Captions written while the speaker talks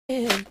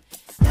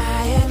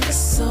I am the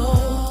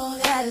soul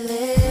that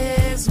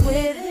lives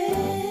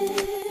within.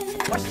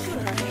 What's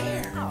her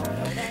hair? Oh,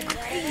 that's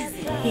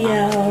crazy.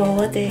 Yo,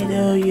 what they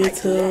do,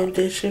 YouTube?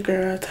 This your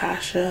girl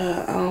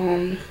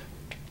Tasha.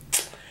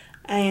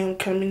 I am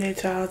coming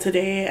at y'all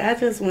today. I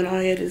just went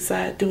on here to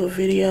decide to do a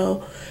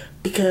video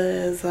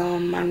because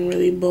I'm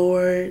really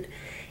bored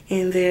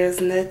and there's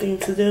nothing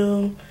to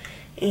do.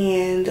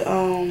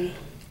 And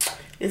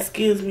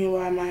excuse me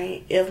while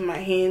if my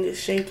hand is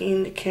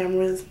shaking, the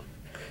camera's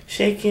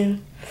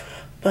shaking,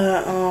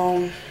 but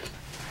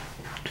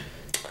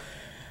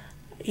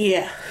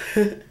yeah.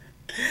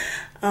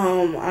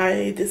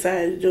 I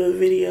decided to do a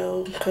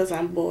video because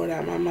I'm bored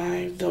out of my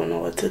mind, don't know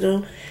what to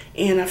do,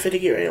 and I'm finna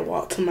get ready to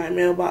walk to my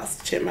mailbox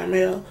to check my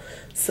mail.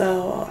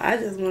 So I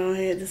just went on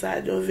ahead and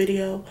decided to do a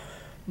video.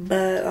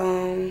 But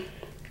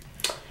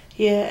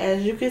yeah,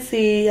 as you can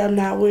see, I'm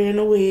not wearing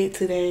a wig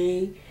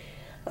today.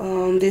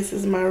 This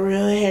is my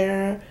real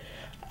hair.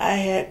 I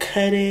had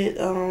cut it,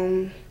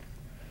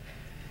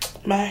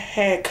 I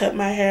had cut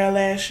my hair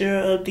last year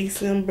of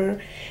December,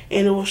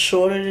 and it was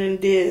shorter than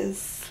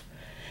this,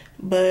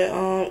 but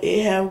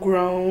it have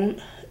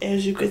grown,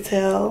 as you could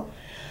tell.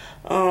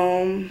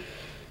 I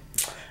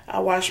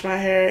wash my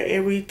hair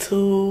every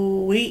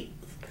 2 weeks.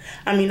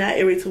 I mean, not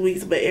every 2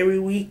 weeks, but every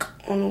week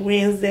on a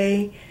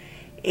Wednesday.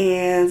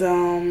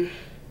 And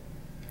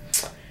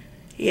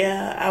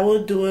yeah, I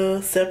will do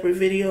a separate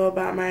video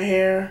about my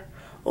hair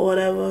or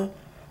whatever,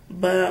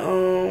 but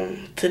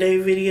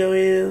today's video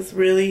is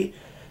really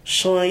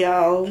showing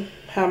y'all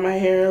how my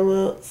hair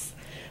looks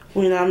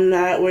when I'm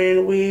not wearing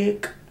a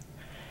wig.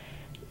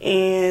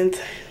 And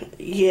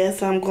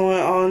yes, I'm going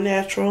all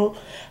natural.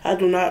 I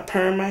do not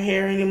perm my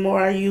hair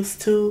anymore. I used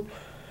to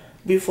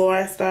before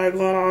I started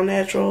going all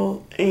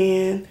natural,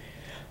 and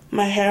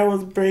my hair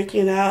was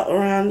breaking out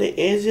around the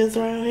edges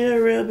around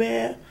here real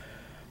bad.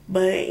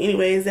 But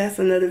anyways, that's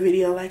another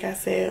video, like I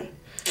said.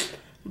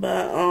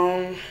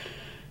 But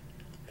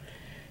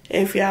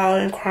if y'all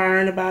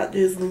inquiring about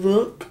this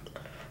look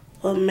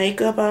of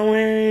makeup I'm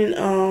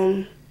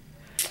wearing,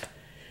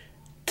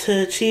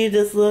 to achieve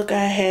this look,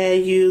 I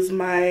had used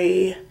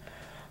my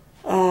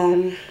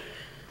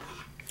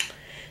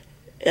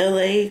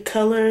LA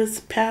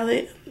Colors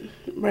palette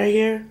right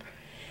here,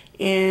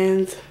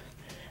 and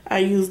I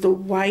used the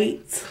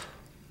white.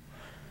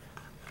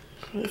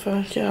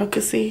 If y'all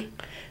can see,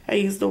 I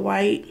used the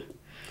white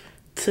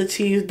to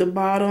achieve the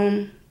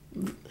bottom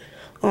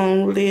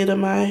lid of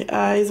my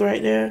eyes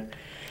right there.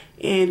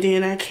 And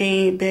then I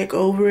came back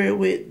over it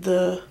with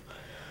the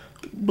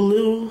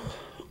blue,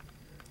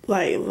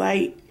 like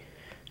light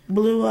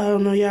blue. I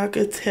don't know, y'all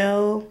could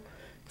tell,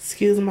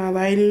 excuse my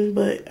lighting,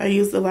 but I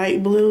used the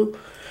light blue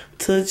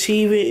to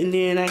achieve it. And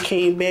then I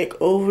came back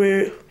over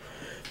it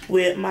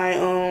with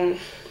my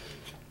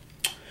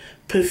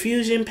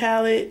Profusion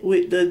palette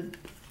with the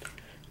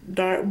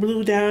dark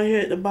blue down here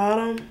at the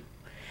bottom.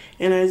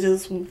 And I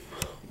just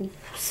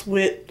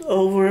swept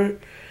over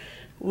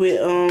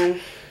with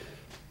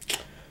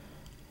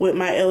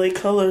my LA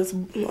Colors,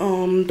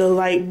 the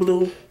light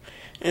blue,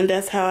 and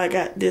that's how I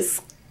got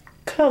this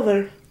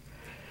color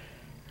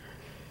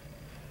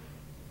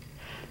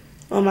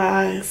on my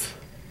eyes.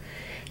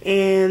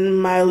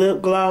 And my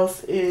lip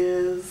gloss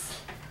is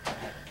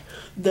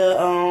the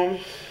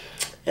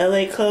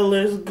LA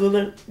Colors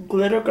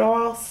glitter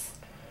gloss.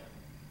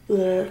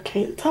 I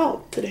can't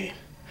talk today.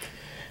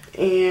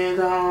 And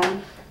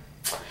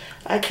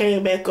I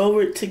came back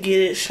over to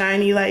get it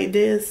shiny like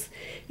this.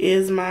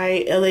 Is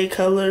my LA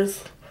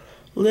Colors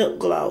lip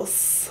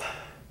gloss.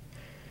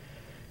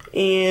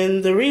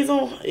 And the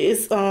reason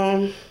it's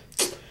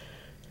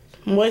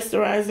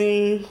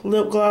moisturizing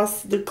lip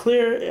gloss, the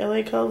clear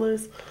LA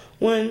Colors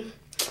one.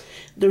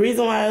 The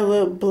reason why I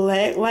look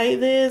black like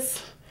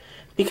this,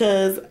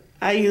 because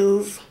I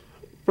use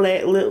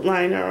black lip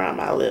liner around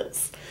my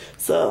lips.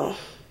 So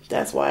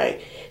that's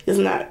why it's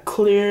not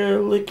clear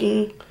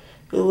looking.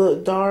 It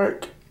look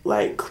dark,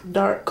 like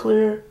dark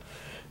clear,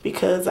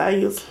 because I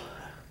use,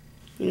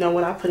 you know,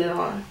 when I put it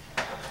on.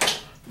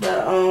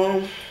 But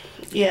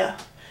yeah,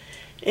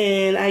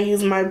 and I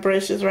use my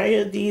brushes right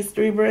here, these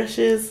 3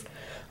 brushes.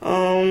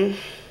 I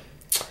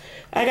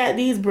got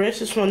these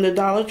brushes from the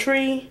Dollar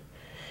Tree,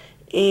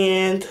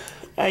 and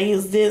I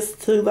use this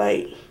to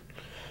like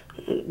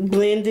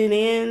blend it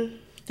in,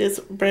 this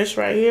brush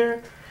right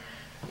here.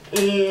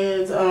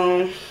 And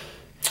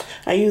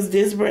I use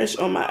this brush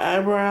on my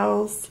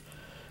eyebrows,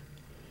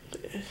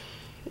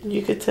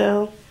 you could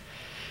tell.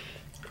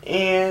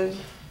 And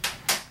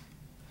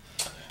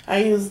I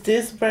use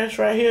this brush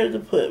right here to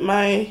put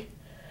my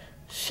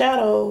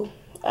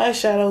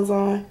eyeshadows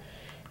on,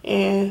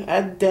 and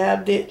I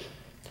dabbed it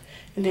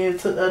and then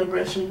took the other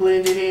brush and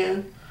blended it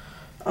in.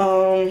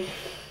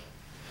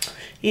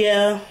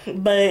 Yeah,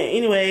 but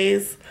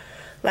anyways,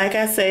 like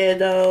I said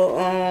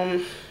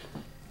though,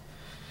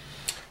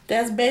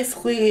 that's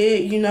basically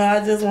it. You know,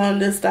 I just wanted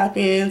to stop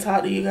in and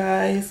talk to you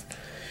guys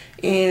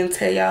and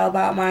tell y'all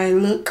about my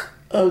look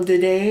of the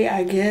day,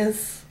 I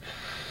guess.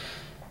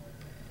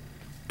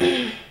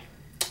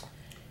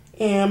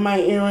 And my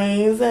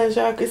earrings, as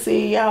y'all can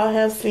see, y'all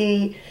have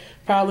seen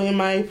probably in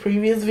my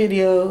previous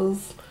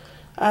videos.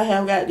 I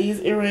have got these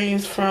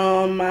earrings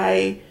from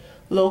my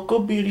local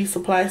beauty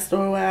supply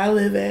store where I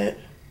live at.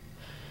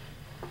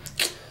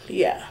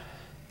 Yeah.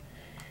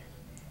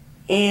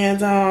 And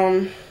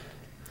the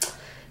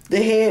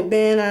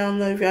headband, I don't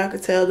know if y'all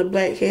could tell, the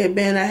black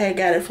headband, I had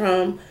got it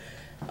from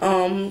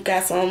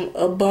got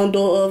a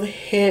bundle of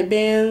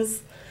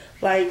headbands,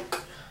 like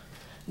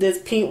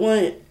this pink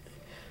one,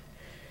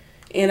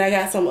 and I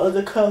got some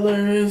other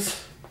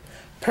colors,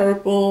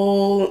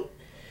 purple,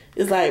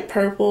 it's like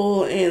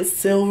purple and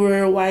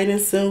silver, white and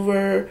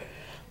silver,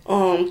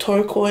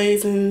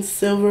 turquoise and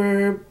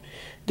silver,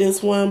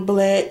 this one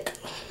black,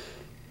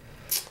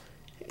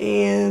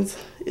 and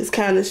it's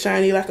kind of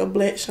shiny, like a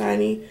black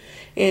shiny,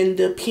 and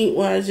the pink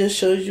one I just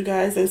showed you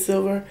guys in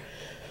silver.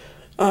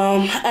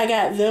 I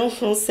got them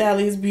from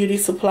Sally's Beauty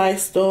Supply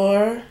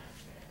Store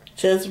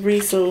just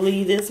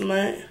recently this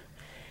month,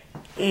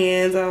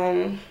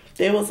 and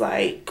they was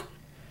like,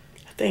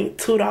 I think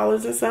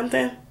 $2 or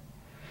something.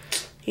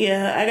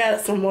 Yeah, I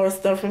got some more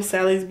stuff from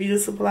Sally's Beauty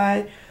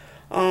Supply.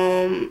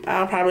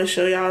 I'll probably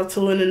show y'all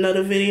too in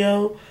another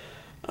video.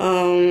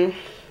 My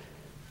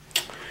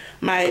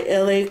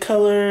LA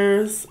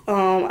Colors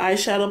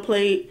eyeshadow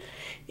plate,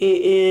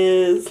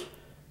 it's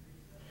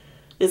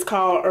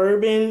called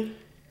Urban,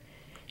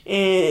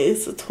 and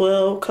it's a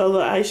 12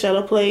 color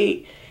eyeshadow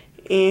plate,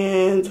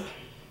 and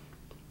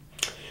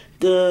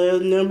the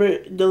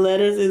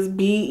letters is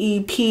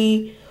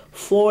BEP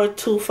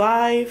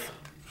 425,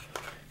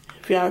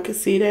 if y'all can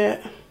see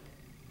that.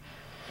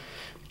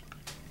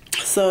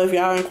 So if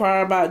y'all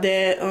inquire about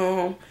that,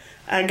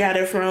 I got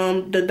it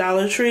from the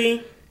Dollar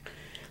Tree.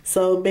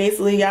 So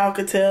basically, y'all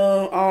could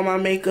tell all my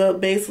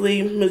makeup,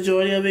 basically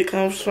majority of it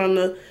comes from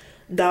the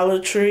Dollar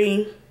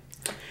Tree.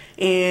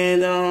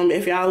 And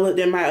if y'all looked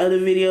at my other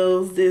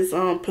videos, this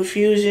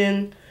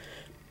Profusion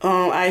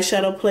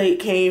eyeshadow plate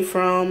came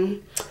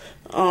from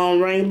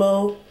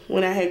Rainbow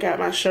when I had got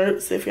my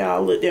shirts, if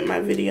y'all looked at my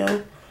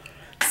video.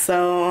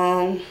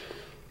 So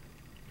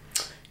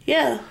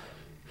yeah.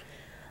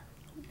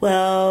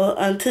 Well,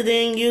 until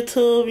then,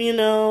 YouTube, you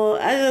know,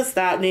 I just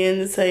stopped in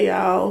to tell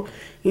y'all,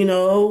 you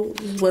know,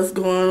 what's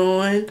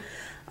going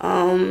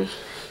on.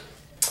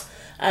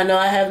 I know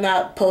I have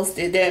not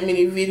posted that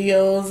many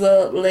videos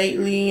up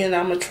lately, and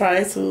I'm going to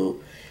try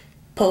to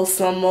post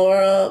some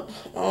more up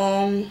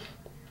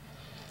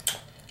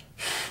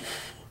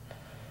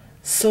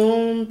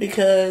soon,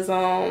 because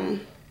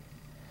I'm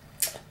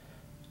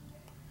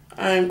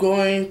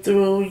going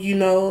through, you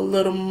know,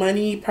 little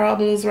money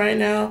problems right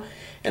now,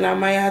 and I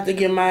might have to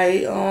get my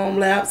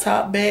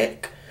laptop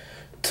back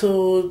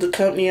to the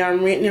company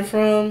I'm renting it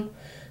from.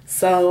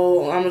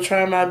 So I'm gonna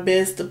try my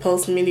best to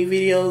post as many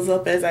videos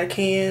up as I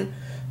can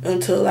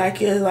until I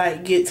can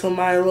like get to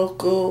my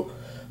local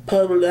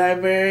public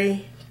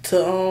library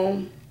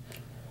to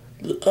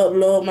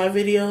upload my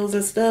videos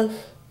and stuff.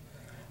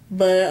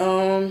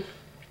 But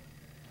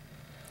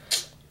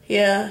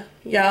yeah,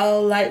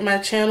 y'all like my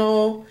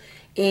channel,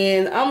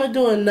 and I'm gonna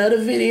do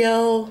another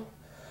video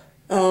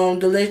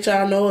to let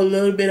y'all know a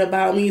little bit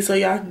about me, so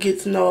y'all can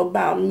get to know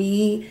about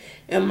me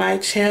and my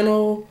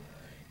channel,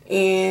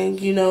 and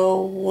you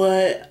know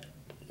what,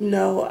 you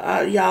know,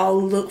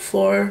 y'all look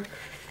for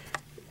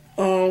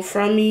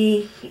from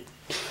me.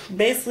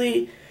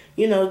 Basically,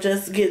 you know,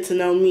 just get to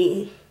know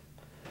me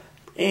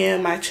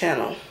and my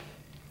channel.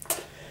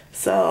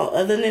 So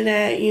other than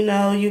that, you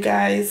know, you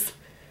guys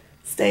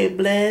stay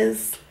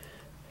blessed,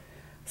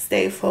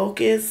 stay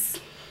focused,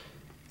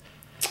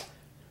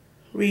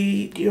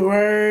 read your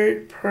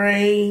word,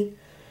 pray,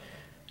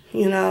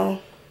 you know.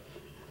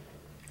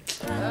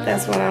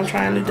 That's what I'm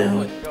trying to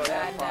do.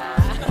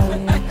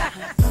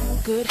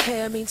 Good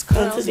hair means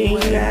until then, you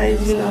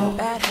guys, you know,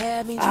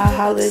 I'll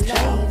holler at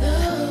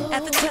y'all.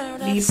 At the turn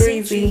be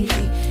breezy.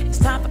 It's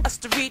time for us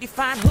to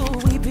redefine who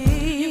we be.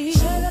 You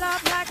shut it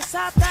off like a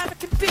South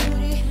African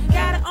beauty.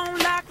 Got it on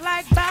lock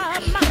like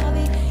Bob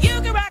Marley. You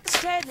can rock it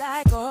straight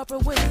like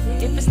Oprah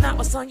Winfrey. If it's not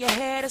what's on your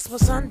head, it's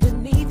what's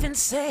underneath. And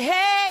say,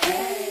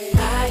 hey,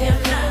 I am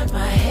not